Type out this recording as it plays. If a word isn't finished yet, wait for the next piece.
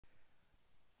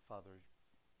Father,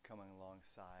 coming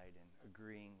alongside and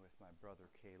agreeing with my brother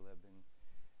Caleb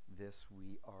in this,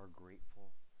 we are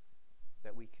grateful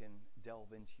that we can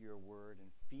delve into your word and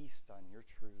feast on your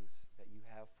truths that you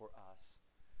have for us.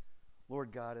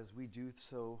 Lord God, as we do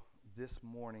so this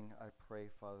morning, I pray,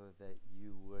 Father, that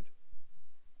you would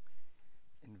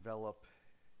envelop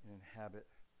and inhabit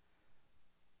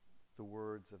the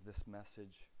words of this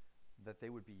message, that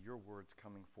they would be your words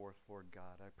coming forth, Lord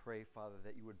God. I pray, Father,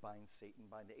 that you would bind Satan,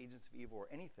 bind the agents of evil, or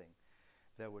anything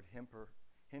that would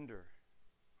hinder,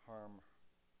 harm,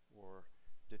 or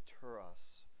deter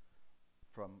us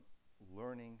from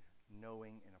learning,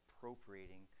 knowing, and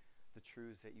appropriating the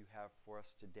truths that you have for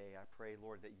us today. I pray,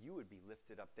 Lord, that you would be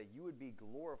lifted up, that you would be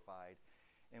glorified,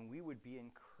 and we would be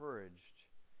encouraged,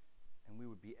 and we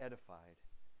would be edified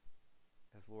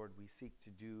as, Lord, we seek to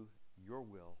do your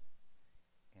will,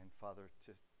 and, Father,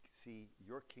 to see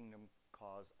your kingdom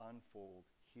cause unfold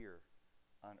here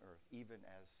on earth, even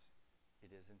as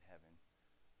it is in heaven.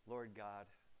 Lord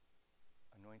God,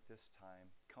 anoint this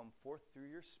time. Come forth through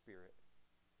your Spirit.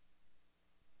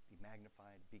 Be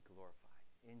magnified, be glorified.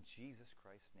 In Jesus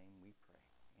Christ's name we pray.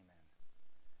 Amen.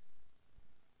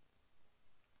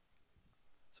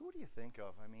 So what do you think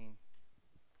of? I mean,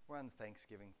 we're on the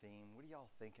Thanksgiving theme. What are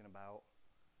y'all thinking about?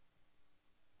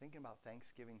 Thinking about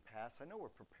Thanksgiving past? I know we're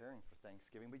preparing for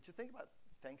Thanksgiving, but you think about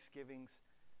Thanksgiving's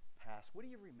past. What do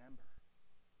you remember?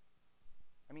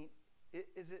 I mean,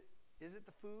 is it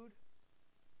the food?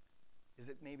 Is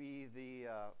it maybe the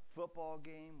football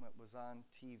game that was on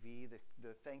TV,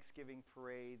 the Thanksgiving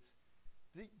parades?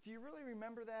 Do you really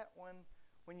remember that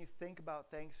when you think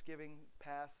about Thanksgiving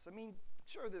past? I mean,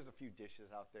 sure, there's a few dishes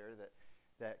out there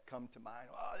that come to mind.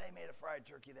 Oh, they made a fried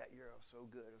turkey that year. It was so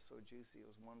good. It was so juicy. It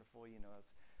was wonderful. You know,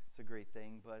 it's a great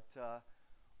thing. But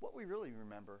what we really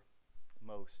remember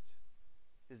most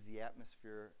is the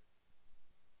atmosphere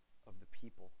of the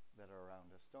people that are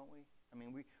around us, don't we? I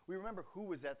mean, we remember who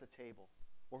was at the table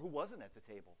or who wasn't at the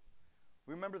table.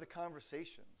 We remember the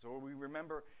conversations, or we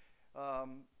remember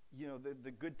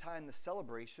the good time, the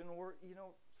celebration, or,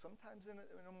 sometimes in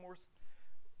a more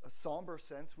somber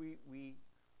sense, we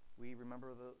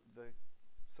remember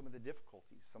some of the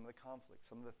difficulties, some of the conflicts,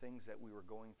 some of the things that we were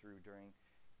going through during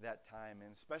that time.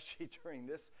 And especially during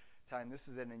this time, this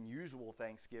is an unusual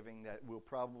Thanksgiving that we'll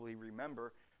probably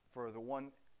remember for the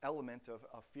one element of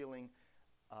feeling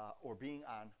or being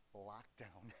on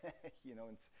lockdown,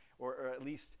 or at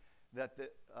least that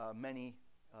many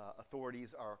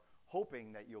authorities are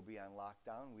hoping that you'll be on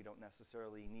lockdown. We don't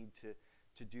necessarily need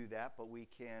to do that, but we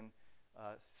can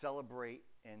celebrate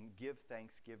and give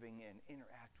thanksgiving and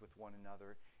interact with one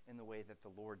another in the way that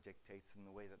the Lord dictates, in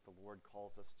the way that the Lord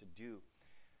calls us to do.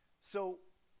 So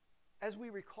as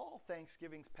we recall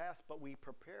Thanksgiving's past, but we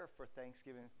prepare for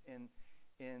Thanksgiving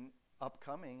in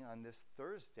upcoming on this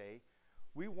Thursday,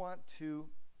 we want to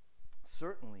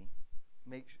certainly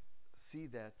see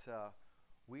that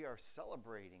we are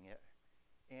celebrating it,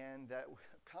 and that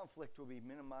conflict will be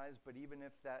minimized. But even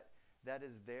if that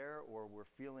is there, or we're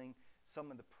feeling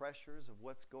some of the pressures of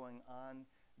what's going on,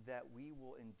 that we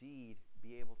will indeed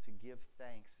be able to give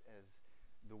thanks, as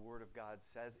the Word of God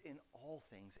says, in all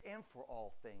things and for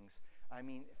all things. I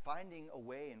mean, finding a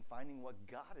way and finding what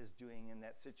God is doing in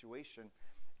that situation.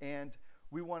 And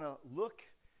we want to look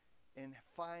and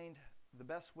find the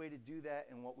best way to do that,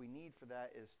 and what we need for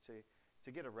that is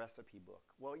to get a recipe book.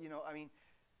 Well,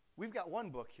 we've got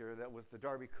one book here that was the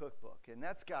Darby Cookbook, and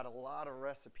that's got a lot of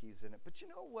recipes in it. But you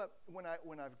know what? When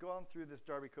I've gone through this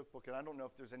Darby Cookbook, and I don't know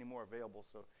if there's any more available,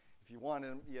 so if you want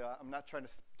them, I'm not trying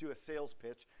to do a sales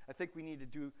pitch. I think we need to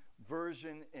do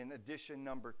version and edition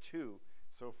number 2.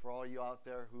 So for all you out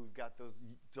there who've got those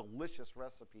delicious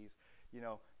recipes,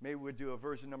 maybe we'll do a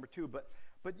version number 2. But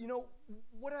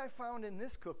what I found in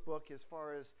this cookbook, as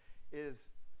far as is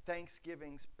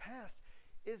Thanksgiving's past,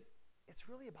 is it's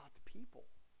really about the people.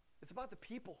 It's about the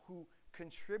people who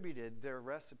contributed their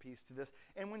recipes to this.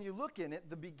 And when you look in it,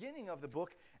 the beginning of the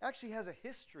book actually has a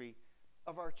history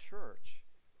of our church.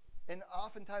 And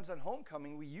oftentimes on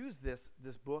homecoming, we use this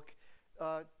book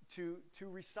to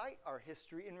recite our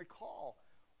history and recall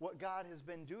what God has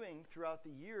been doing throughout the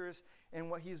years and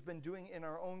what he's been doing in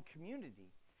our own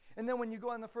community. And then when you go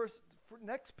on the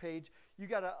next page, you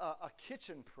got a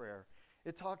kitchen prayer.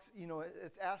 It talks,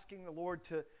 it's asking the Lord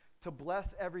to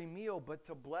bless every meal, but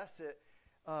to bless it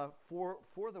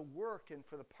for the work and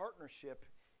for the partnership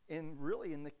in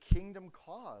the kingdom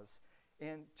cause,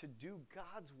 and to do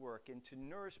God's work and to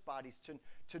nourish bodies,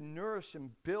 to nourish and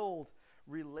build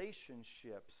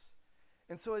relationships.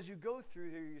 And so as you go through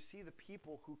there, you see the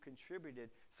people who contributed.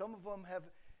 Some of them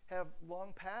have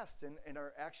long passed and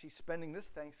are actually spending this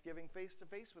Thanksgiving face to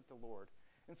face with the Lord.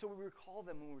 And so we recall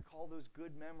them and we recall those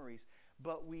good memories,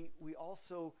 but we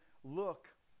also look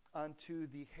onto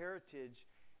the heritage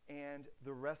and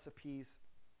the recipes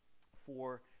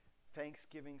for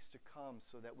Thanksgivings to come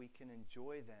so that we can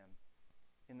enjoy them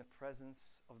in the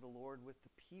presence of the Lord with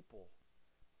the people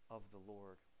of the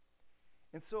Lord.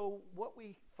 And so what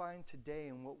we find today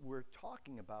and what we're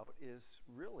talking about is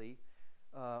really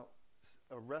a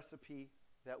recipe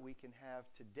that we can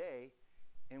have today,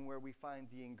 and where we find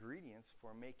the ingredients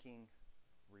for making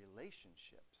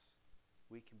relationships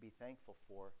we can be thankful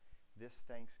for this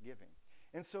Thanksgiving.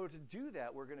 And so to do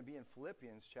that, we're going to be in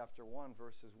Philippians chapter 1,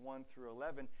 verses 1 through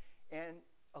 11. And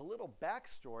a little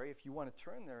backstory, if you want to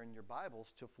turn there in your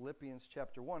Bibles to Philippians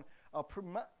chapter 1, I'll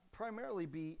primarily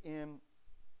be in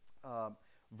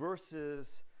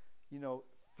verses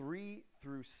 3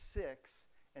 through 6,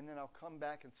 and then I'll come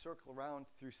back and circle around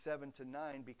through 7 to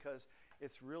 9, because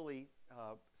it's really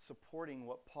supporting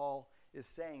what Paul is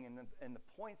saying, and the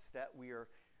points that we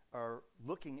are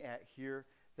looking at here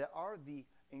that are the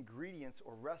ingredients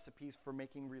or recipes for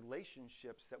making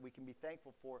relationships that we can be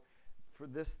thankful for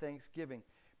this Thanksgiving.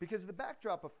 Because the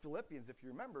backdrop of Philippians, if you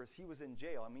remember, is he was in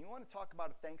jail. I mean, you want to talk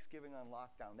about a Thanksgiving on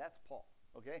lockdown. That's Paul,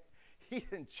 okay?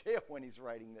 He's in jail when he's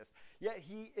writing this. Yet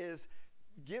he is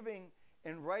giving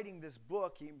and writing this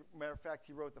book. Matter of fact,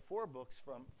 he wrote the 4 books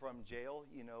from jail,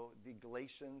 the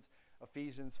Galatians,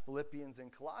 Ephesians, Philippians,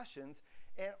 and Colossians.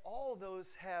 And all of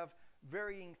those have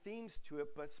varying themes to it,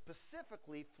 but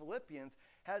specifically Philippians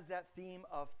has that theme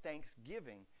of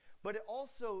thanksgiving. But it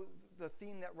also, the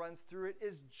theme that runs through it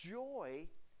is joy,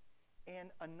 and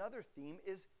another theme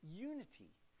is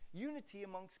unity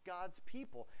amongst God's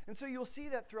people. And so you'll see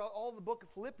that throughout all the book of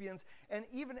Philippians, and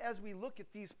even as we look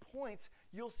at these points,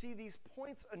 you'll see these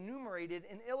points enumerated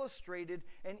and illustrated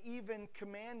and even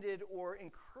commanded or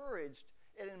encouraged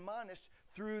and admonished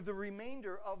through the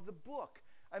remainder of the book.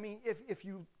 I mean, if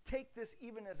you take this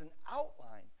even as an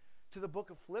outline to the book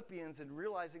of Philippians and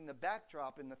realizing the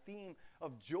backdrop and the theme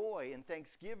of joy and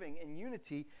thanksgiving and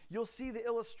unity, you'll see the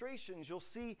illustrations. You'll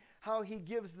see how he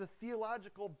gives the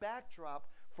theological backdrop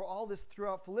for all this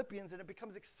throughout Philippians, and it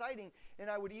becomes exciting. And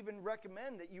I would even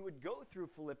recommend that you would go through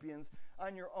Philippians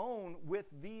on your own with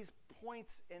these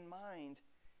points in mind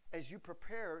as you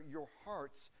prepare your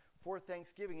hearts for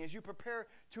Thanksgiving, as you prepare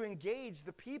to engage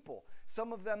the people.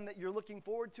 Some of them that you're looking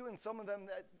forward to, and some of them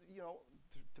that,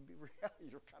 to be real,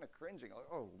 you're kind of cringing. Like,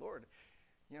 oh, Lord,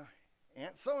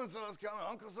 Aunt so-and-so is coming,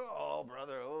 Uncle so, oh,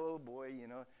 brother, oh, boy,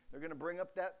 they're going to bring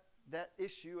up that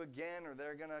issue again, or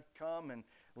they're going to come and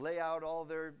lay out all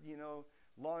their,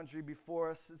 laundry before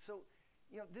us. And so,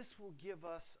 this will give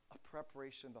us a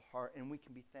preparation of the heart, and we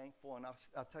can be thankful. And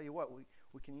I'll tell you what,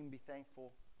 we can even be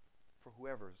thankful for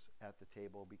whoever's at the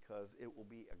table, because it will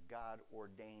be a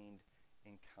God-ordained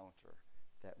encounter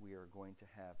that we are going to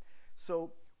have.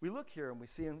 So we look here and we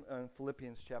see in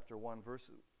Philippians chapter 1,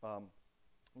 verses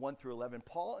 1 through 11,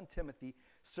 Paul and Timothy,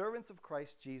 servants of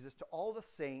Christ Jesus, to all the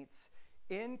saints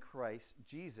in Christ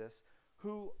Jesus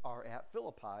who are at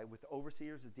Philippi, with the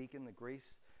overseers, the deacon, the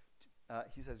grace.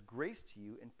 He says, grace to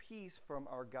you and peace from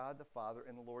our God the Father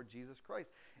and the Lord Jesus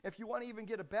Christ. If you want to even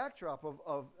get a backdrop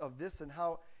of this and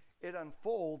how it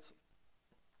unfolds,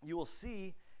 you will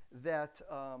see that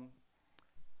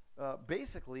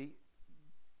basically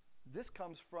this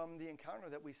comes from the encounter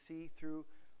that we see through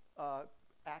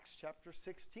Acts chapter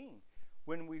 16.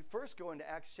 When we first go into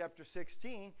Acts chapter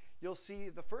 16, you'll see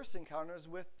the first encounter is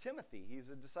with Timothy.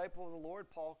 He's a disciple of the Lord.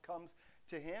 Paul comes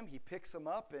to him. He picks him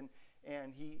up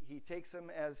and he takes him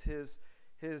as his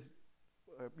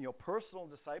personal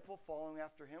disciple, following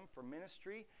after him for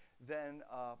ministry. Then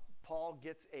Paul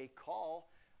gets a call,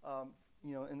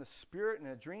 in the spirit and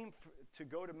a dream to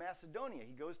go to Macedonia.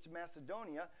 He goes to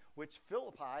Macedonia, which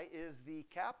Philippi is the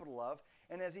capital of.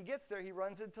 And as he gets there, he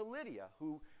runs into Lydia,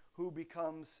 who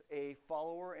becomes a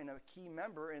follower and a key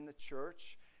member in the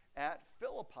church at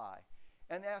Philippi.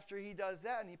 And after he does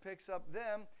that and he picks up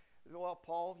them, well,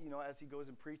 Paul, as he goes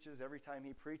and preaches, every time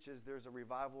he preaches, there's a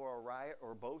revival or a riot,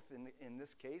 or both in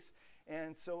this case.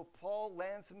 And so Paul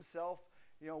lands himself,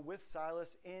 with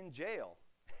Silas in jail.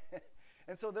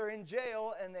 And so they're in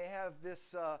jail and they have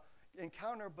this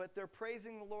encounter, but they're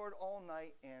praising the Lord all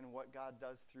night. And what God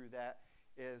does through that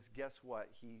is, guess what?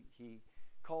 He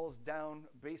calls down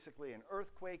basically an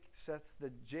earthquake, sets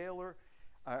the jailer,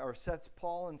 or sets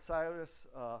Paul and Silas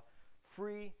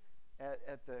free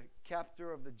at the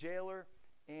captor of the jailer.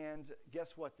 And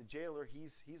guess what? The jailer,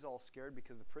 he's all scared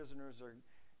because the prisoners are,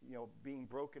 being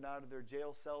broken out of their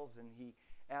jail cells, and he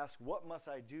asks, what must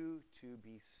I do to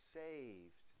be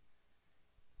saved?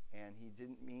 And he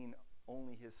didn't mean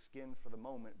only his skin for the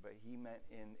moment, but he meant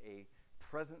in a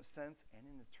present sense and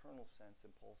an eternal sense.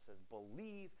 And Paul says,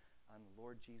 believe on the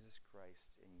Lord Jesus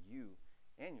Christ, and you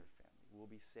and your family will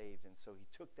be saved. And so he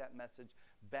took that message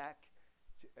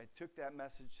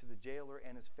to the jailer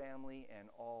and his family, and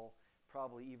all,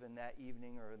 probably even that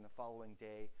evening or in the following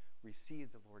day,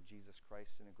 received the Lord Jesus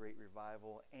Christ in a great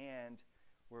revival, and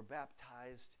were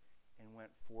baptized and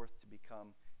went forth to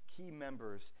become key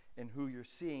members in who you're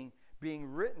seeing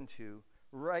being written to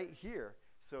right here.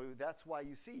 So that's why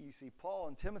you see Paul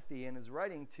and Timothy in his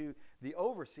writing to the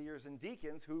overseers and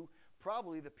deacons, who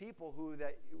probably the people who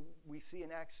that we see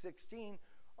in Acts 16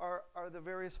 are the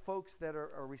various folks that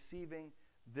are receiving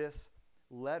this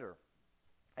letter.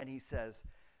 And he says,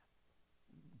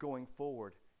 going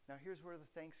forward, now here's where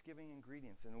the Thanksgiving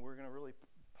ingredients, and we're going to really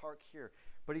park here.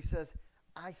 But he says,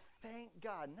 I thank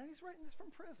God. Now he's writing this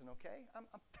from prison, okay? I'm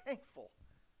thankful.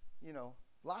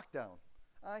 Lockdown.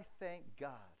 I thank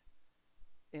God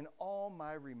in all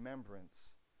my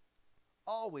remembrance,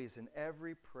 always in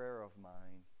every prayer of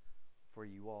mine, for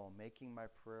you all, making my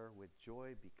prayer with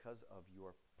joy because of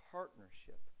your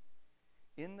partnership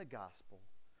in the gospel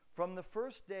from the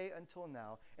first day until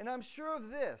now. And I'm sure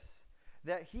of this,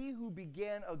 that he who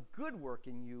began a good work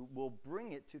in you will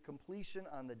bring it to completion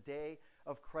on the day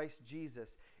of Christ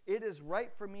Jesus. It is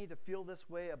right for me to feel this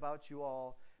way about you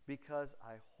all, because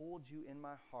I hold you in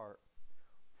my heart,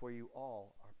 for you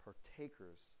all are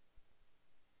partakers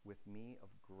with me of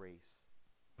grace,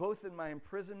 both in my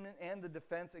imprisonment and the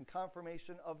defense and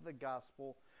confirmation of the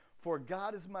gospel. For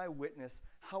God is my witness,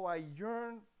 how I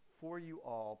yearn for you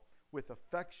all with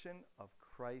affection of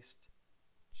Christ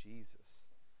Jesus.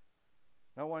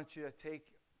 Now I want you to take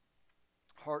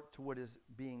heart to what is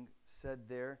being said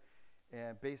there.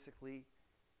 And basically,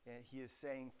 he is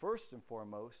saying first and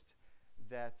foremost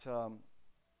that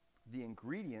the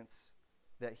ingredients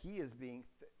that he is being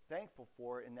thankful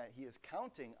for, and that he is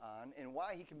counting on, and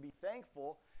why he can be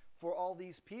thankful for all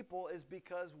these people, is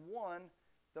because, one,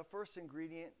 the first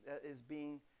ingredient that is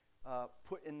being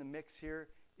put in the mix here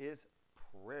is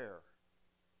prayer.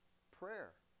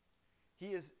 Prayer.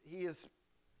 He is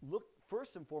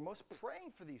first and foremost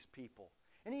praying for these people.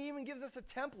 And he even gives us a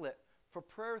template for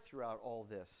prayer throughout all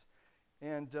this.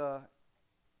 And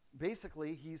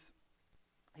basically, he's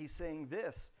saying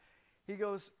this. He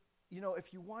goes,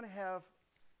 if you want to have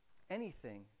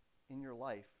anything in your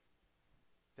life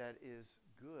that is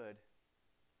good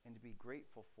and to be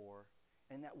grateful for,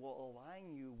 and that will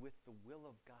align you with the will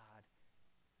of God,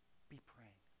 be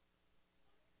praying.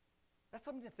 That's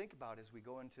something to think about as we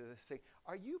go into this thing.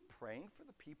 Are you praying for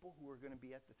the people who are going to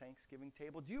be at the Thanksgiving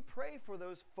table? Do you pray for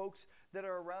those folks that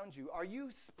are around you? Are you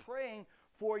praying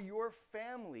for your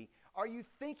family? Are you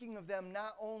thinking of them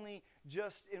not only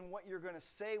just in what you're going to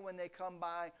say when they come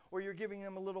by, or you're giving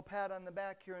them a little pat on the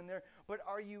back here and there, but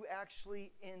are you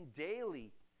actually in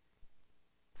daily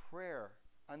prayer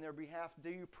on their behalf? Do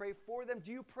you pray for them?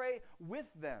 Do you pray with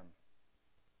them?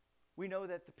 We know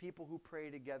that the people who pray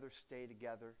together stay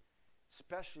together,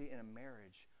 especially in a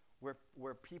marriage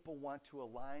where people want to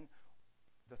align.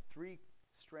 The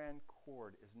three-strand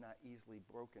cord is not easily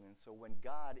broken. And so when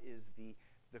God is the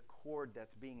cord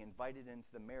that's being invited into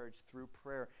the marriage through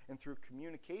prayer and through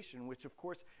communication, which of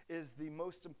course is the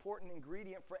most important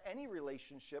ingredient for any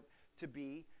relationship to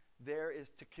be there, is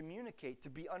to communicate, to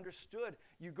be understood.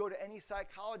 You go to any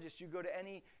psychologist, you go to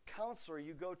any counselor,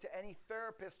 you go to any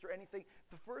therapist or anything,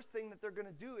 the first thing that they're going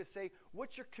to do is say,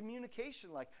 what's your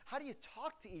communication like? How do you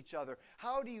talk to each other?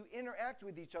 How do you interact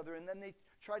with each other? And then they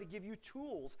try to give you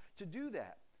tools to do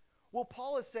that. Well,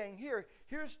 Paul is saying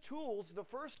here's tools. The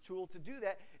first tool to do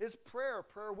that is prayer.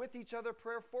 Prayer with each other,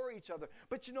 prayer for each other.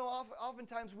 But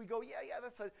oftentimes we go,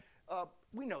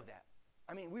 we know that.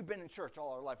 I mean, we've been in church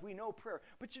all our life. We know prayer.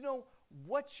 But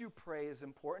what you pray is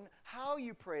important. How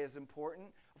you pray is important.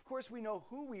 Of course, we know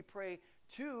who we pray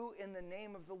to in the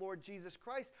name of the Lord Jesus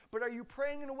Christ. But are you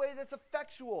praying in a way that's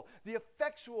effectual? The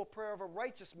effectual prayer of a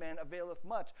righteous man availeth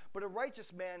much. But a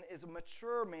righteous man is a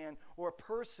mature man or a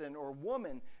person or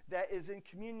woman that is in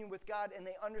communion with God, and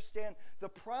they understand the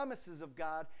promises of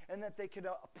God, and that they can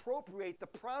appropriate the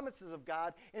promises of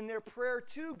God in their prayer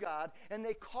to God, and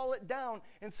they call it down.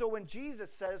 And so when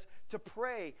Jesus says to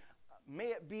pray, may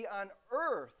it be on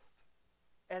earth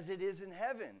as it is in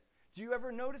heaven. Do you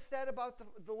ever notice that about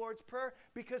the Lord's Prayer?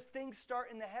 Because things start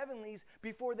in the heavenlies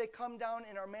before they come down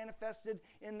and are manifested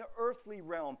in the earthly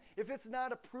realm. If it's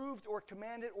not approved or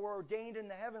commanded or ordained in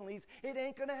the heavenlies, it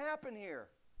ain't going to happen here.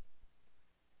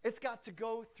 It's got to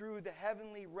go through the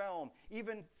heavenly realm.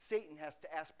 Even Satan has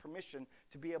to ask permission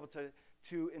to be able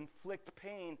to inflict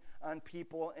pain on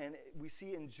people. And we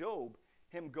see in Job,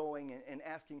 him going and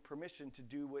asking permission to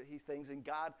do what he thinks, and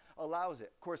God allows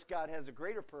it. Of course, God has a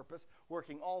greater purpose,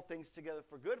 working all things together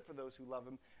for good for those who love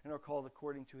him and are called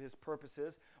according to his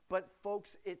purposes. But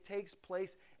folks, it takes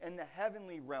place in the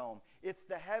heavenly realm. It's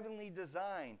the heavenly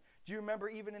design. Do you remember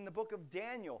even in the book of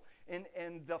Daniel and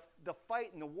the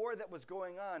fight and the war that was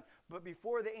going on? But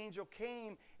before the angel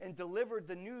came and delivered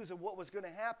the news of what was going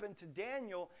to happen to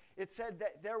Daniel, it said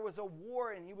that there was a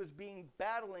war and he was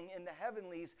battling in the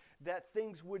heavenlies, that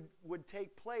things would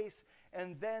take place.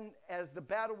 And then as the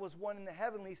battle was won in the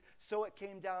heavenlies, so it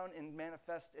came down and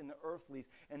manifest in the earthlies.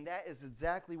 And that is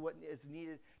exactly what is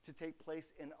needed to take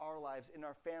place in our lives, in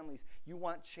our families. You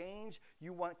want change,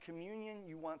 you want communion,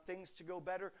 you want things to go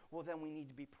better, well then we need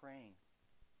to be praying.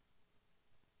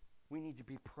 We need to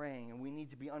be praying, and we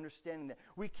need to be understanding that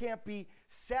we can't be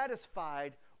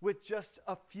satisfied with just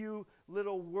a few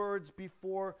little words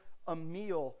before a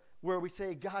meal where we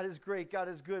say, God is great, God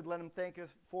is good, let him thank us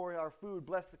for our food,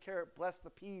 bless the carrot, bless the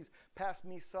peas, pass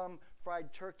me some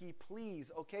fried turkey,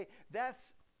 please, okay?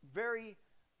 That's very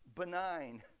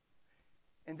benign,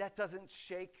 and that doesn't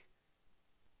shake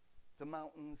the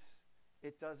mountains.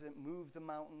 It doesn't move the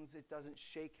mountains. It doesn't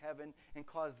shake heaven and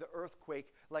cause the earthquake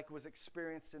like was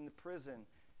experienced in the prison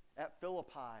at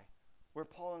Philippi, where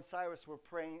Paul and Silas were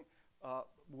praying,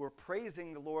 were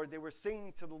praising the Lord. They were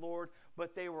singing to the Lord,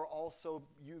 but they were also,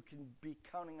 you can be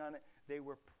counting on it, they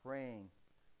were praying.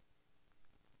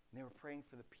 And they were praying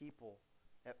for the people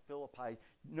at Philippi.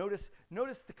 Notice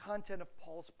the content of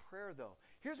Paul's prayer, though.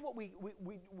 Here's what we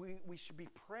should be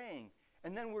praying.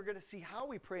 And then we're going to see how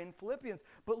we pray in Philippians.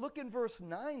 But look in verse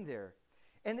 9 there.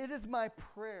 And it is my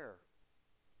prayer.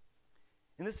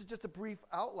 And this is just a brief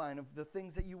outline of the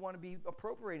things that you want to be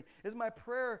appropriating. It is my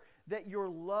prayer that your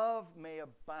love may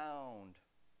abound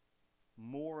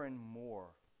more and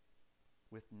more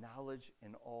with knowledge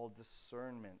and all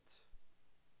discernment,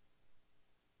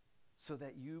 so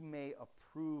that you may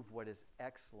approve what is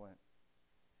excellent,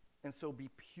 and so be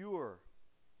pure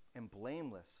and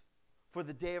blameless for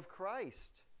the day of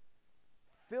Christ,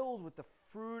 filled with the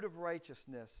fruit of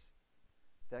righteousness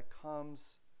that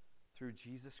comes through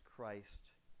Jesus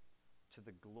Christ to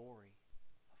the glory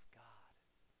of God.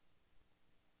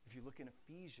 If you look in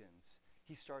Ephesians,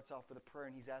 he starts off with a prayer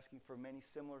and he's asking for many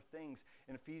similar things.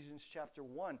 In Ephesians chapter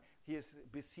 1, he is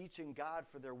beseeching God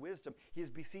for their wisdom. He is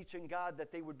beseeching God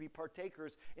that they would be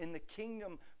partakers in the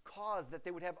kingdom cause, that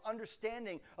they would have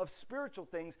understanding of spiritual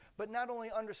things, but not only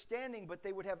understanding, but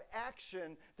they would have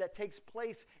action that takes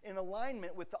place in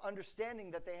alignment with the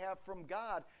understanding that they have from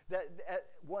God. That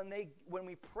when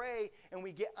we pray and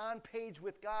we get on page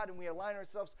with God and we align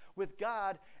ourselves with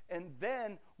God, and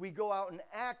then we go out and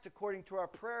act according to our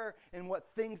prayer, and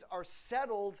what things are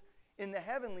settled in the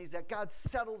heavenlies, that God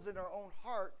settles in our own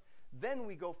heart, then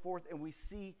we go forth and we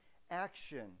see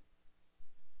action.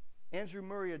 Andrew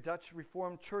Murray, a Dutch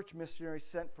Reformed church missionary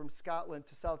sent from Scotland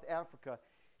to South Africa,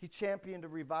 he championed a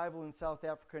revival in South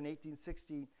Africa in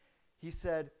 1860. He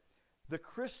said, "The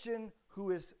Christian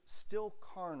who is still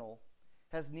carnal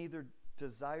has neither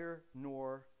desire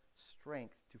nor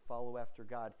strength to follow after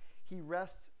God. He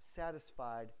rests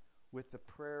satisfied with the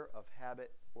prayer of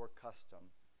habit or custom."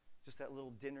 Just that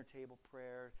little dinner table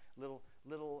prayer,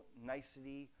 little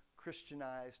nicety,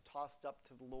 Christianized, tossed up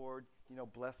to the Lord,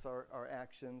 bless our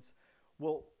actions.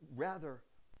 Well, rather,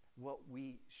 what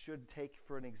we should take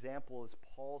for an example is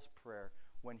Paul's prayer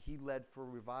when he led for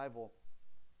revival,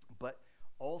 but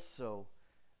also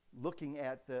looking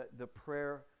at the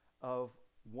prayer of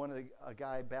a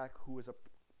guy back who was a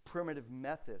primitive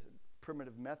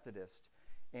Methodist,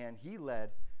 and he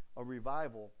led a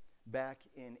revival back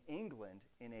in England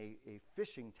in a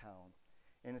fishing town.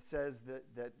 And it says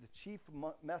that the chief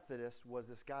Methodist was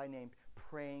this guy named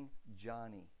Praying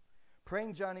Johnny.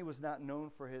 Praying Johnny was not known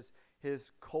for his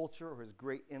culture or his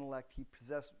great intellect. He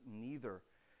possessed neither.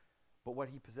 But what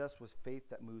he possessed was faith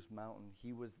that moves mountains.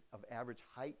 He was of average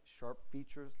height, sharp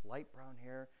features, light brown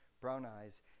hair, brown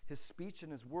eyes. His speech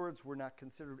and his words were not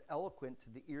considered eloquent to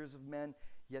the ears of men,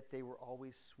 yet they were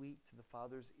always sweet to the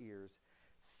Father's ears.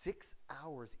 6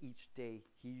 hours each day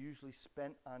he usually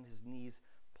spent on his knees,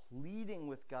 pleading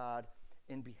with God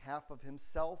in behalf of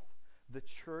himself, the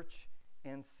church,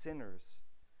 and sinners.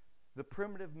 The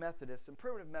primitive Methodist, and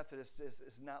primitive Methodist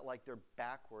is not like they're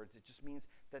backwards. It just means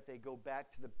that they go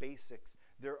back to the basics.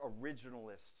 They're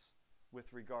originalists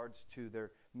with regards to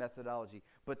their methodology.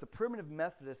 But the primitive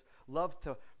Methodists loved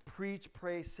to preach,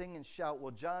 pray, sing, and shout.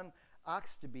 Well, John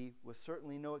Oxtoby was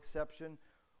certainly no exception.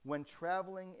 When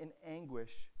travailing in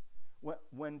anguish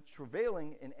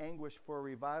for a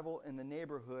revival in the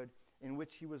neighborhood in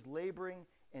which he was laboring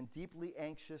and deeply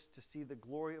anxious to see the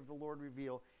glory of the Lord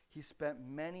revealed, he spent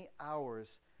many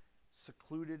hours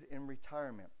secluded in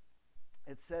retirement.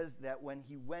 It says that when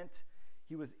he went,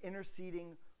 he was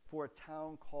interceding for a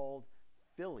town called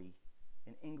Philly,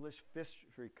 an English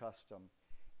fishery custom.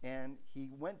 And he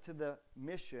went to the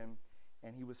mission,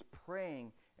 and he was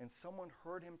praying, and someone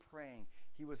heard him praying.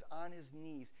 He was on his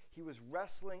knees. He was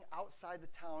wrestling outside the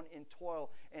town in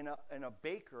toil, and a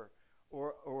baker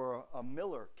or a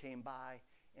miller came by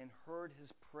and heard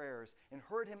his prayers and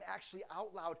heard him actually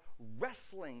out loud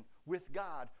wrestling with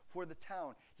God for the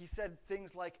town. He said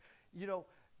things like,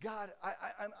 God,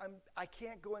 I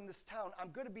can't go in this town.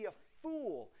 I'm going to be a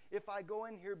fool if I go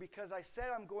in here, because I said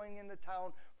I'm going in the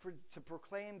town to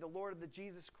proclaim the Lord of the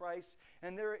Jesus Christ,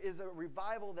 and there is a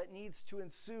revival that needs to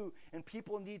ensue, and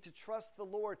people need to trust the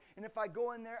Lord. And if I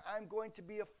go in there, I'm going to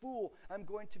be a fool. I'm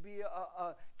going to be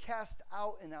a cast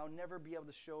out, and I'll never be able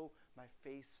to show my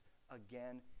face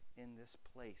again in this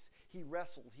place. He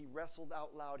wrestled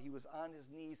out loud. He was on his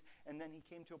knees, and then he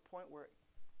came to a point where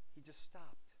he just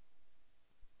stopped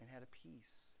and had a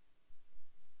peace.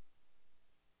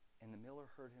 And the miller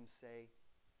heard him say,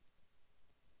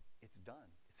 it's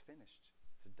done. It's finished.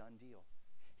 It's a done deal.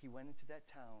 He went into that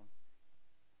town,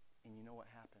 and you know what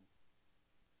happened?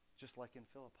 Just like in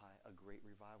Philippi, a great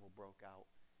revival broke out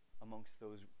amongst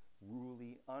those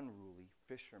unruly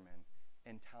fishermen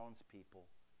and townspeople.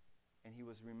 And he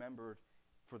was remembered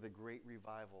for the great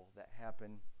revival that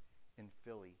happened in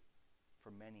Philly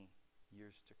for many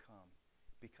years to come,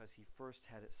 because he first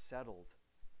had it settled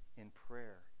in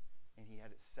prayer, and he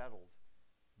had it settled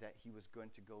that he was going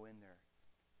to go in there.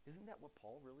 Isn't that what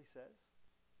Paul really says?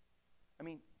 I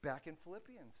mean, back in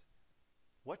Philippians,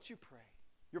 what you pray.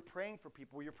 You're praying for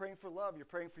people. You're praying for love. You're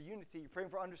praying for unity. You're praying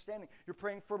for understanding. You're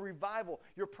praying for revival.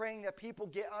 You're praying that people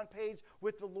get on page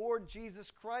with the Lord Jesus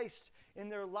Christ in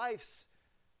their lives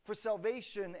for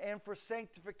salvation and for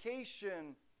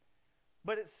sanctification.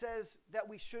 But it says that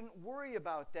we shouldn't worry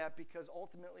about that, because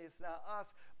ultimately it's not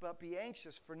us, but be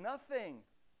anxious for nothing,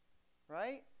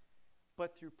 right?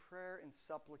 But through prayer and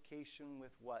supplication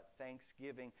with what?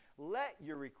 Thanksgiving. Let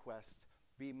your request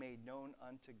be made known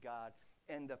unto God,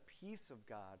 and the peace of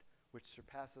God, which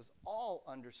surpasses all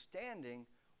understanding,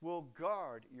 will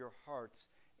guard your hearts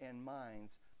and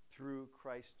minds through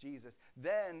Christ Jesus.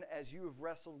 Then, as you have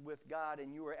wrestled with God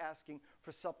and you are asking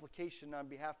for supplication on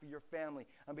behalf of your family,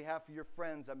 on behalf of your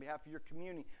friends, on behalf of your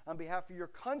community, on behalf of your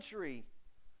country,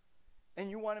 and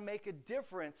you want to make a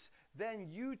difference, then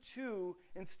you too,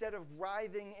 instead of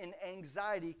writhing in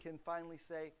anxiety, can finally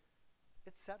say,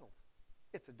 it's settled.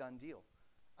 It's a done deal.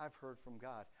 I've heard from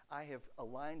God. I have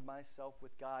aligned myself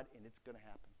with God, and it's going to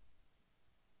happen.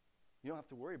 You don't have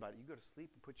to worry about it. You go to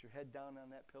sleep and put your head down on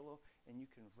that pillow, and you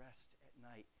can rest at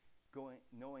night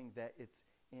knowing that it's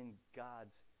in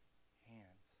God's hands.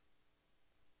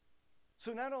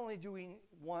 So not only do we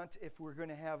want, if we're going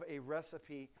to have a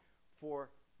recipe for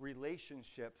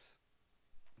relationships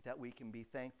that we can be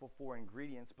thankful for,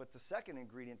 ingredients, but the second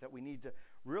ingredient that we need to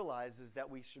realize is that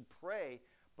we should pray,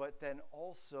 but then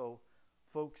also,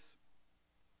 folks,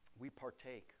 we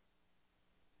partake.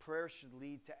 Prayer should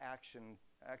lead to action.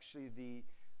 Actually,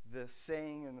 the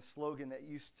saying and the slogan that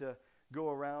used to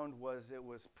go around was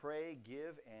pray,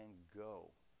 give, and go.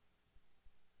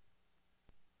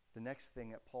 The next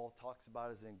thing that Paul talks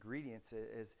about as ingredients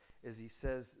is he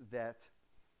says that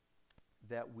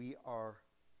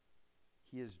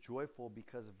he is joyful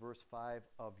because of verse 5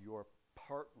 of your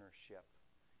partnership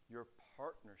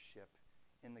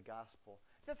in the gospel.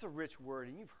 That's a rich word,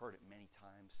 and you've heard it many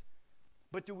times.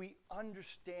 But do we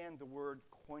understand the word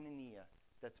koinonia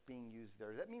that's being used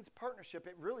there? That means partnership.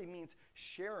 It really means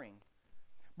sharing.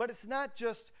 But it's not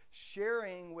just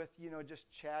sharing with,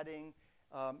 just chatting.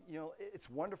 It's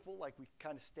wonderful, like we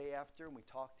kind of stay after and we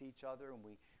talk to each other and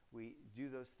we do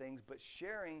those things. But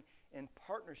sharing and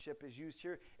partnership is used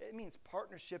here. It means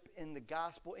partnership in the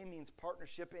gospel. It means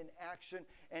partnership in action.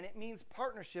 And it means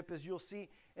partnership, as you'll see,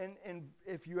 and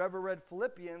if you ever read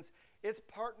Philippians, it's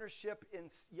partnership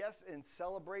in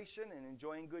celebration and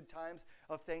enjoying good times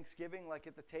of Thanksgiving, like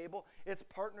at the table. It's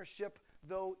partnership,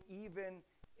 though, even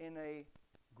in a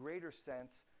greater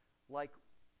sense, like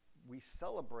we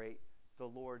celebrate the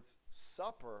Lord's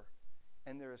Supper,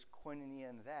 and there is koinonia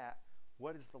in that.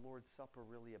 What is the Lord's Supper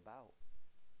really about?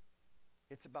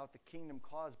 It's about the kingdom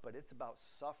cause, but it's about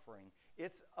suffering.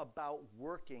 It's about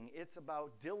working. It's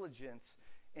about diligence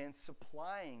and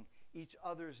supplying each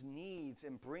other's needs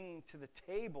and bringing to the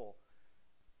table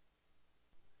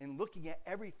and looking at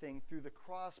everything through the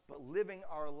cross, but living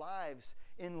our lives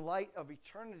in light of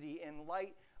eternity, in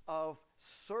light of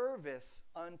service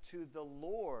unto the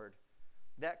Lord.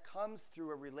 That comes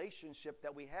through a relationship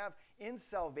that we have in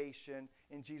salvation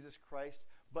in Jesus Christ,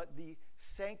 but the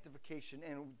sanctification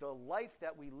and the life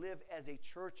that we live as a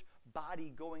church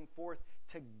body going forth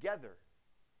together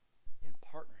in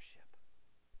partnership,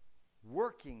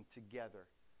 working together.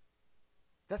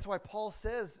 That's why Paul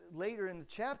says later in the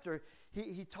chapter,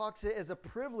 he talks it as a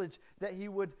privilege that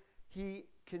he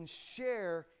can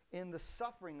share in the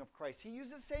suffering of Christ. He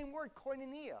uses the same word,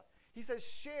 koinonia. He says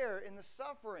share in the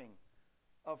suffering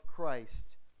of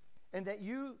Christ, and that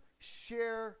you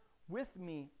share with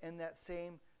me in that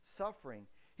same suffering.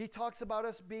 He talks about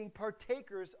us being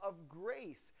partakers of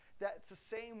grace. That's the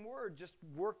same word, just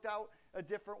worked out a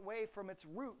different way from its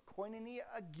root, koinonia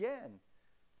again.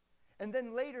 And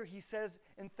then later he says,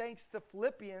 and thanks to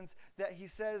Philippians, that he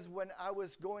says, when I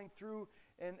was going through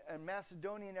in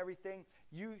Macedonia and everything,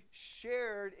 you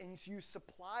shared and you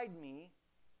supplied me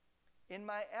in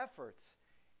my efforts.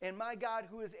 And my God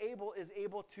who is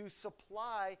able to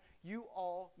supply you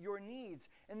all your needs.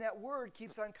 And that word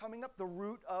keeps on coming up, the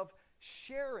root of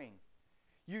sharing.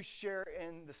 You share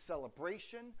in the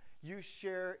celebration. You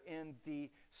share in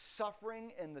the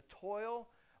suffering and the toil.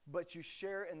 But you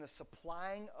share in the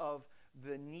supplying of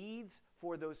the needs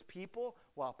for those people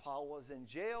while Paul was in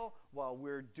jail, while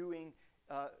we're doing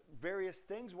various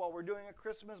things, while we're doing a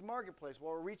Christmas marketplace,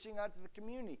 while we're reaching out to the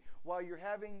community, while you're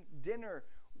having dinner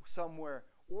somewhere.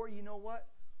 Or you know what?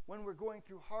 When we're going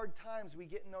through hard times, we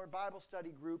get in our Bible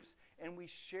study groups and we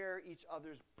share each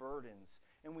other's burdens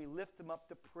and we lift them up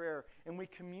to prayer and we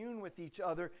commune with each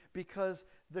other, because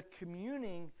the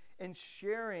communing and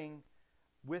sharing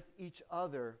with each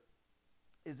other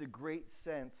is a great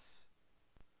sense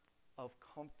of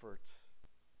comfort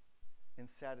and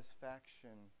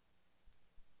satisfaction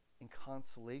and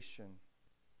consolation.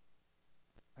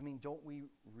 I mean, don't we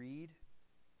read?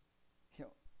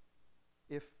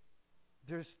 If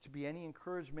there's to be any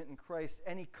encouragement in Christ,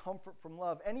 any comfort from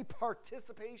love, any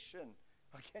participation,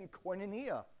 again,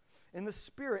 koinonia, in the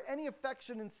Spirit, any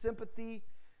affection and sympathy,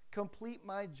 complete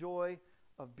my joy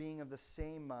of being of the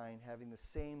same mind, having the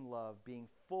same love, being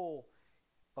full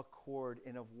accord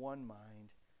and of one mind.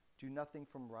 Do nothing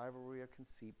from rivalry or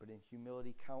conceit, but in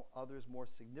humility count others more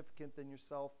significant than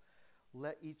yourself.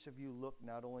 Let each of you look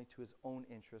not only to his own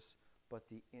interests, but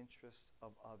the interests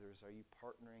of others. Are you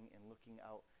partnering and looking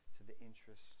out to the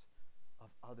interests of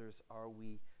others? Are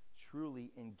we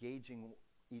truly engaging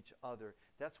each other?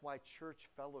 That's why church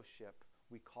fellowship,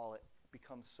 we call it,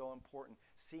 becomes so important.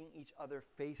 Seeing each other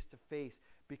face to face,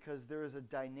 because there is a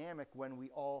dynamic when we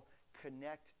all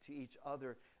connect to each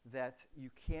other that you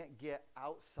can't get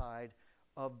outside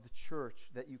of the church,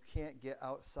 that you can't get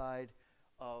outside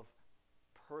of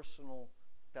personal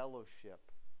fellowship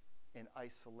in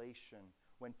isolation.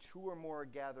 When two or more are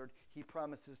gathered, he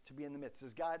promises to be in the midst.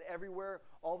 Is God everywhere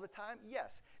all the time?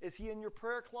 Yes. Is he in your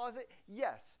prayer closet?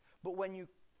 Yes. But when you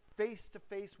face to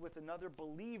face with another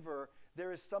believer,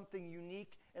 there is something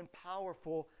unique and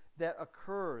powerful that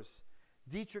occurs.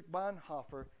 Dietrich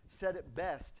Bonhoeffer said it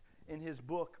best in his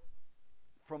book,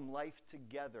 From Life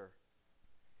Together.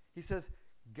 He says,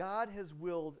 God has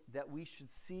willed that we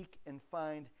should seek and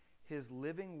find his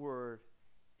living word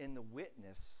in the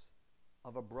witness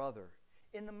of a brother,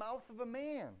 in the mouth of a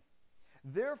man.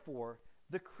 Therefore,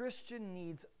 the Christian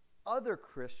needs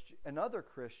another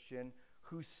Christian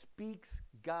who speaks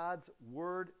God's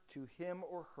word to him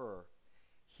or her.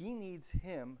 He needs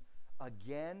him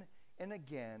again and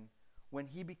again when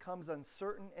he becomes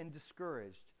uncertain and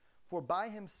discouraged. For by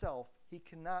himself he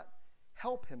cannot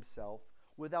help himself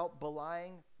without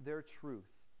belying their truth.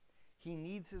 He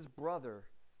needs his brother,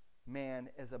 man,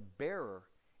 as a bearer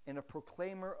and a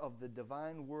proclaimer of the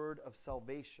divine word of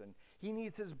salvation. He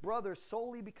needs his brother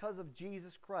solely because of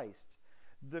Jesus Christ.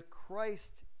 The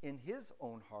Christ in his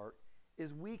own heart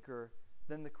is weaker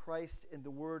than the Christ in the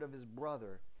word of his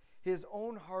brother. His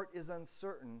own heart is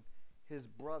uncertain, his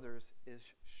brother's is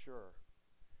sure.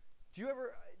 Do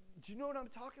you know what I'm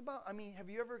talking about? I mean, have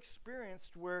you ever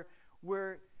experienced where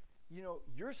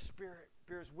your spirit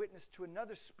bears witness to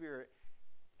another spirit,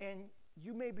 and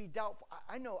you may be doubtful?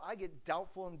 I know I get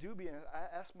doubtful and dubious.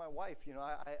 I ask my wife,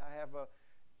 I have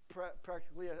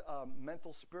practically a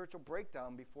mental spiritual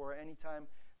breakdown before any time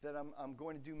that I'm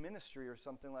going to do ministry or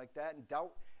something like that, and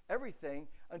doubt everything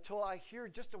until I hear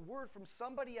just a word from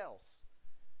somebody else.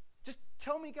 Just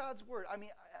tell me God's word. I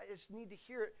mean, I just need to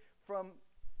hear it from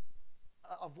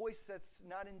a voice that's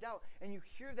not in doubt. And you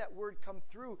hear that word come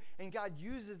through, and God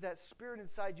uses that spirit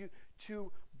inside you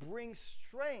to bring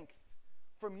strength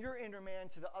from your inner man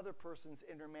to the other person's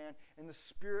inner man, and the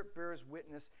Spirit bears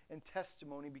witness and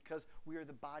testimony, because we are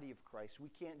the body of Christ. We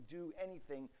can't do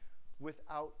anything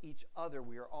without each other.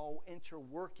 We are all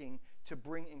interworking to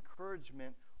bring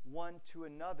encouragement one to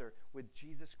another with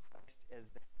Jesus Christ as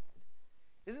the head.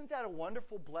 Isn't that a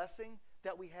wonderful blessing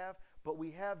that we have? But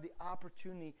we have the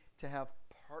opportunity to have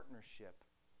partnership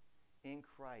in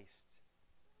Christ.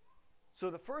 So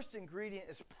the first ingredient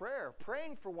is prayer,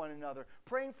 praying for one another,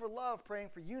 praying for love, praying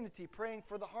for unity, praying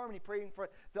for the harmony, praying for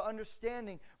the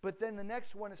understanding. But then the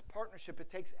next one is partnership.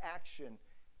 It takes action.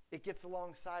 It gets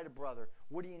alongside a brother.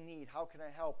 What do you need? How can I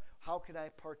help? How can I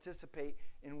participate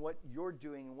in what you're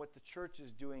doing and what the church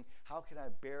is doing? How can I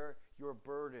bear your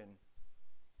burden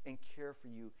and care for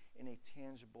you in a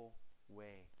tangible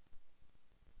way?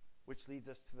 Which leads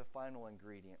us to the final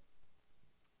ingredient.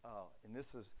 And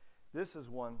this is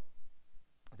one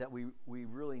that we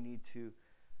really need to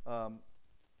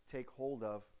take hold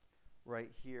of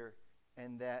right here,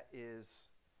 and that is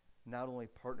not only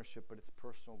partnership, but it's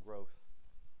personal growth.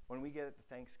 When we get at the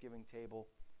Thanksgiving table,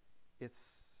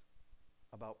 it's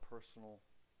about personal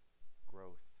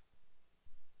growth.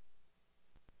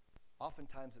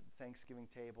 Oftentimes at the Thanksgiving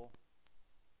table,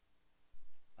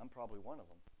 I'm probably one of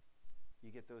them.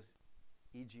 You get those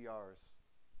EGRs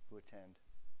who attend.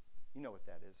 You know what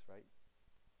that is, right?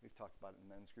 We've talked about it in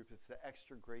the men's group. It's the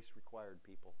extra grace required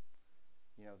people.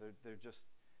 You know, they're just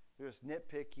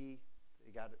nitpicky.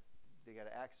 They got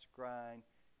an axe to grind.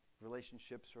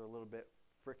 Relationships are a little bit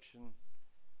friction,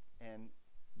 and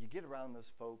you get around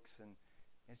those folks, and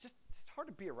it's hard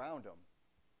to be around them.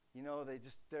 You know,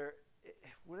 they're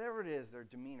whatever it is, their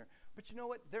demeanor. But you know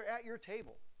what? They're at your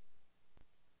table.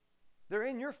 They're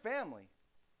in your family.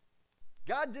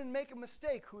 God didn't make a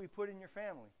mistake who He put in your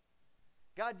family.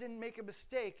 God didn't make a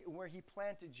mistake where He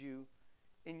planted you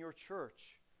in your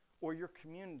church or your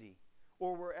community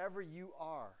or wherever you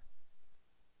are.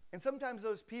 And sometimes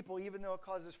those people, even though it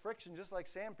causes friction, just like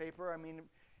sandpaper, I mean,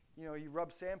 you know, you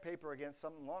rub sandpaper against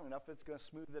something long enough, it's going to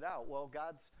smooth it out. Well,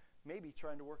 God's maybe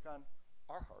trying to work on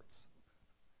our hearts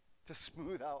to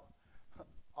smooth out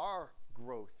our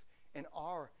growth and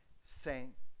our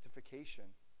sanctification.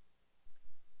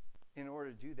 In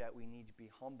order to do that, we need to be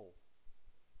humble.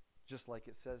 Just like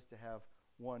it says to have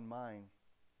one mind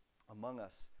among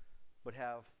us, but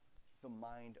have the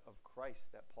mind of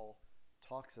Christ that Paul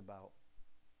talks about,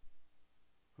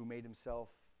 who made Himself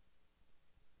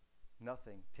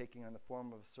nothing, taking on the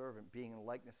form of a servant, being in the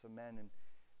likeness of men, and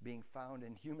being found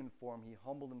in human form, He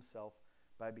humbled Himself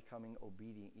by becoming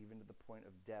obedient, even to the point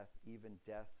of death, even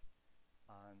death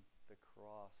on the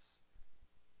cross.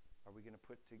 Are we going to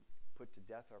put to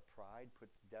death our pride, put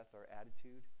to death our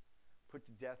attitude, put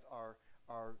to death our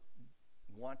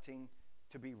wanting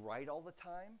to be right all the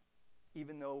time,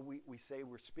 even though we say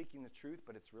we're speaking the truth,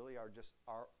 but it's really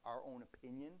our own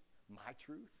opinion, my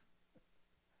truth?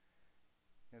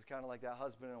 It's kind of like that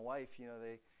husband and wife. You know,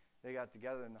 they got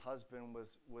together, and the husband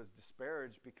was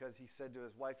disparaged because he said to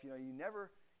his wife, you know, you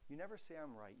never say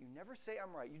I'm right. You never say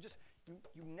I'm right.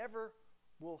 You never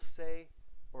will say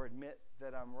or admit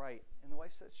that I'm right. And the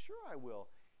wife says, sure I will.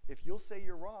 If you'll say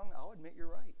you're wrong, I'll admit you're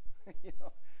right. You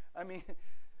know, I mean,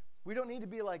 we don't need to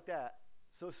be like that,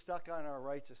 so stuck on our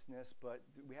righteousness, but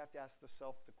we have to ask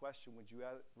ourselves the question, would you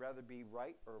rather be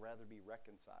right or rather be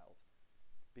reconciled?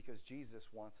 Because Jesus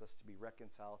wants us to be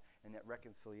reconciled, and that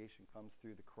reconciliation comes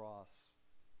through the cross.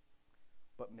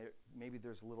 But maybe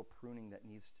there's a little pruning that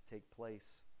needs to take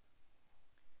place,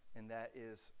 and that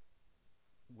is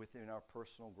within our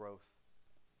personal growth.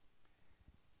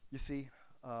 You see,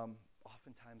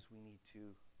 oftentimes we need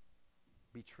to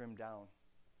be trimmed down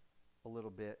a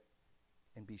little bit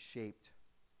and be shaped.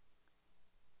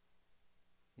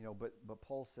 You know, but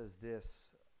Paul says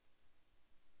this,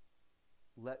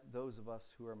 let those of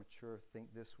us who are mature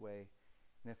think this way,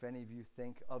 and if any of you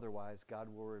think otherwise, God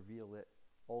will reveal it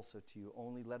also to you.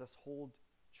 Only let us hold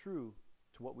true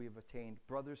to what we have attained.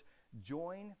 Brothers,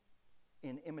 join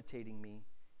in imitating me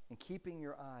and keeping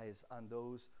your eyes on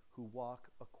those who walk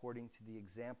according to the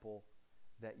example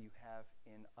that you have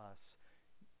in us.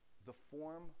 The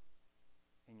form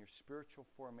in your spiritual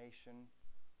formation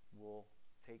will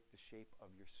take the shape of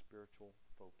your spiritual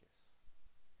focus.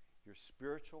 Your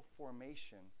spiritual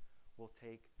formation will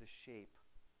take the shape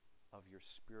of your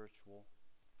spiritual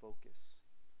focus.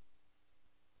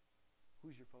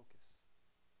 Who's your focus?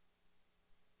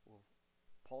 Well,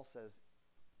 Paul says,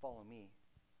 follow me,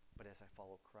 but as I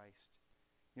follow Christ.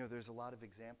 You know, there's a lot of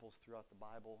examples throughout the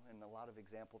Bible and a lot of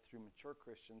examples through mature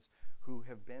Christians who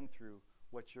have been through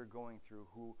what you're going through,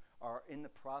 who are in the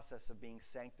process of being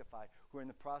sanctified, who are in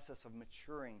the process of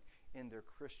maturing in their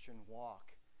Christian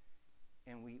walk.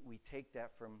 And we take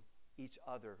that from each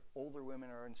other. Older women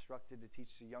are instructed to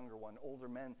teach the younger one. Older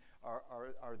men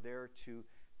are there to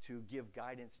to give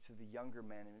guidance to the younger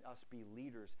men and us be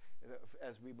leaders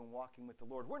as we've been walking with the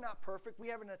Lord. We're not perfect. We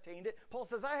haven't attained it. Paul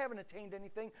says, I haven't attained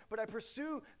anything, but I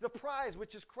pursue the prize,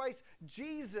 which is Christ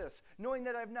Jesus, knowing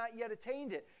that I've not yet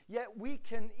attained it. Yet we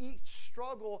can each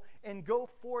struggle and go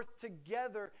forth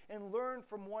together and learn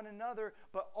from one another,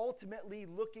 but ultimately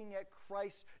looking at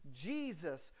Christ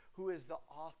Jesus, who is the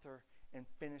author and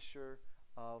finisher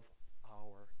of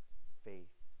our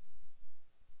faith.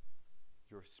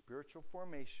 Your spiritual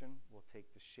formation will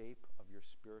take the shape of your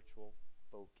spiritual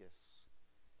focus.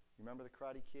 You remember the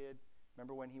Karate Kid?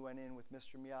 Remember when he went in with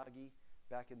Mr. Miyagi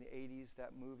back in the 80s,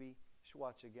 that movie? You should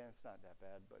watch it again. It's not that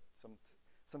bad, but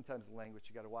sometimes the language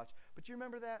you got to watch. But you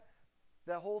remember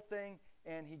that whole thing?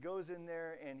 And he goes in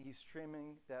there and he's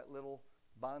trimming that little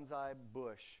bonsai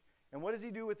bush. And what does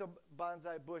he do with the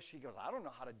bonsai bush? He goes, I don't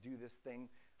know how to do this thing.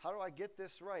 How do I get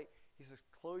this right? He says,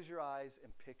 close your eyes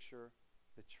and picture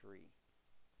the tree.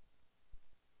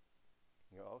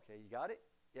 You go, okay, you got it?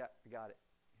 Yeah, I got it.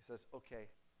 He says, okay,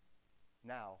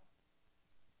 now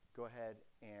go ahead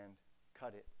and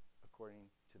cut it according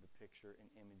to the picture and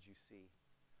image you see.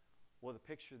 Well, the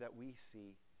picture that we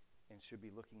see and should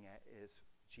be looking at is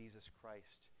Jesus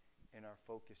Christ in our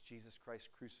focus. Jesus Christ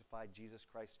crucified, Jesus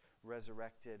Christ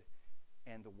resurrected,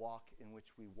 and the walk in which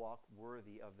we walk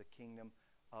worthy of the kingdom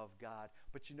of God.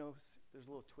 But you know, there's a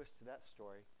little twist to that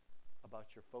story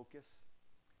about your focus.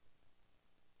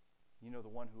 You know, the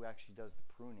one who actually does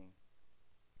the pruning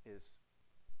is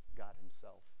God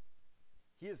himself.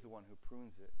 He is the one who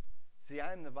prunes it. See,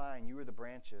 I am the vine, you are the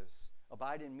branches.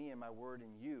 Abide in me and my word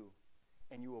in you,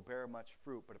 and you will bear much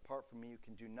fruit. But apart from me, you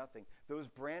can do nothing. Those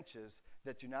branches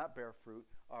that do not bear fruit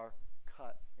are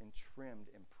cut and trimmed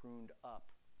and pruned up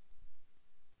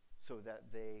so that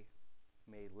they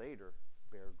may later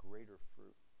bear greater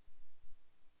fruit.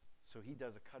 So he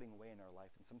does a cutting away in our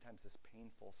life, and sometimes it's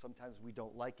painful. Sometimes we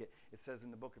don't like it. It says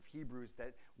in the book of Hebrews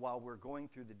that while we're going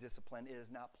through the discipline, it is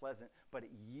not pleasant, but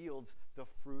it yields the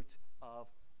fruit of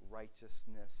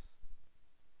righteousness.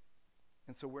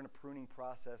 And so we're in a pruning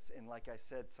process, and like I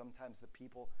said, sometimes the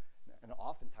people, and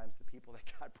oftentimes the people that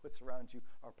God puts around you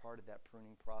are part of that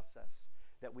pruning process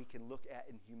that we can look at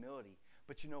in humility.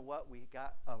 But you know what? We've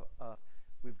got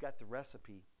the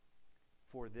recipe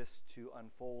for this to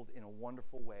unfold in a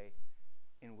wonderful way,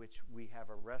 in which we have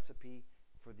a recipe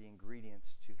for the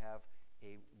ingredients to have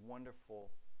a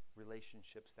wonderful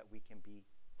relationships that we can be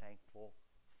thankful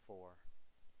for.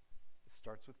 It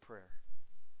starts with prayer.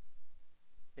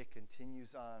 It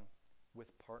continues on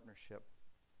with partnership.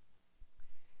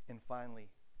 And finally,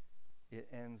 it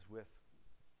ends with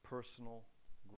personal